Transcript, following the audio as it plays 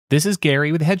This is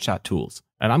Gary with Headshot Tools,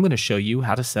 and I'm going to show you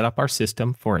how to set up our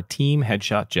system for a team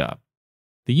headshot job.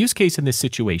 The use case in this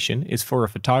situation is for a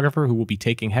photographer who will be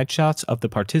taking headshots of the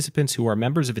participants who are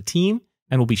members of a team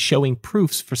and will be showing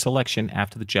proofs for selection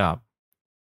after the job.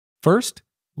 First,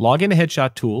 log into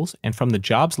Headshot Tools, and from the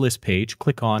Jobs list page,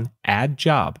 click on Add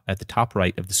Job at the top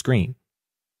right of the screen.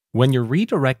 When you're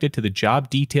redirected to the Job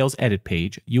Details Edit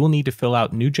page, you will need to fill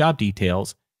out new job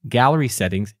details, gallery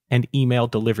settings, and email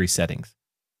delivery settings.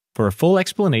 For a full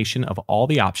explanation of all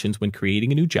the options when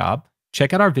creating a new job,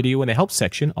 check out our video in the Help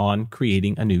section on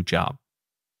creating a new job.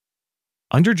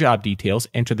 Under Job Details,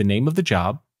 enter the name of the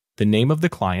job, the name of the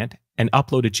client, and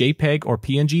upload a JPEG or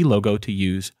PNG logo to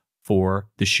use for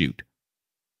the shoot.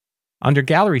 Under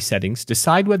Gallery Settings,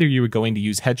 decide whether you are going to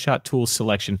use Headshot Tools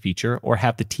selection feature or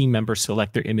have the team members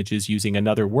select their images using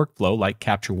another workflow like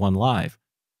Capture One Live.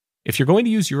 If you're going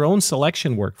to use your own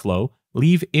selection workflow,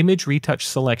 leave Image Retouch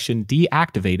Selection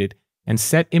deactivated and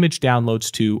set image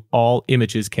downloads to All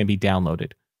Images Can Be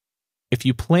Downloaded. If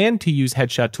you plan to use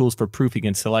Headshot Tools for proofing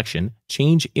and selection,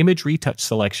 change Image Retouch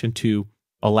Selection to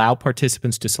Allow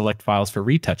participants to select files for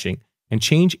retouching, and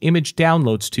change Image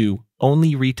Downloads to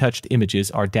Only Retouched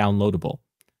Images Are Downloadable.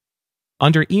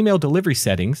 Under Email Delivery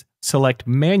Settings, select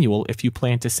Manual if you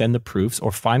plan to send the proofs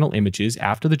or final images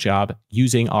after the job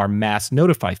using our Mass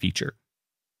Notify feature.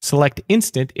 Select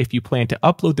Instant if you plan to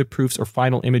upload the proofs or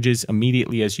final images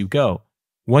immediately as you go.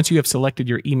 Once you have selected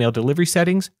your email delivery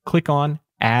settings, click on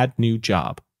Add New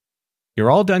Job. You're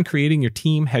all done creating your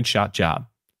team headshot job.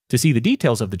 To see the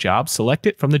details of the job, select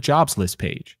it from the Jobs list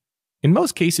page. In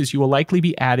most cases, you will likely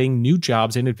be adding new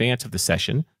jobs in advance of the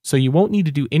session, so you won't need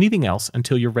to do anything else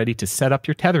until you're ready to set up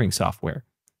your tethering software.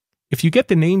 If you get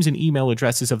the names and email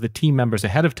addresses of the team members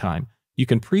ahead of time, you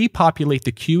can pre-populate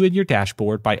the queue in your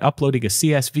dashboard by uploading a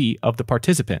CSV of the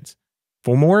participants.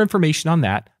 For more information on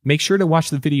that, make sure to watch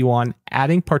the video on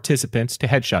Adding Participants to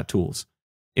Headshot Tools.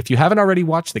 If you haven't already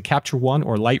watched the Capture One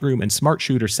or Lightroom and Smart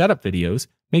Shooter setup videos,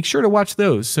 make sure to watch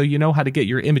those so you know how to get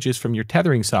your images from your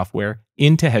tethering software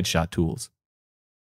into Headshot Tools.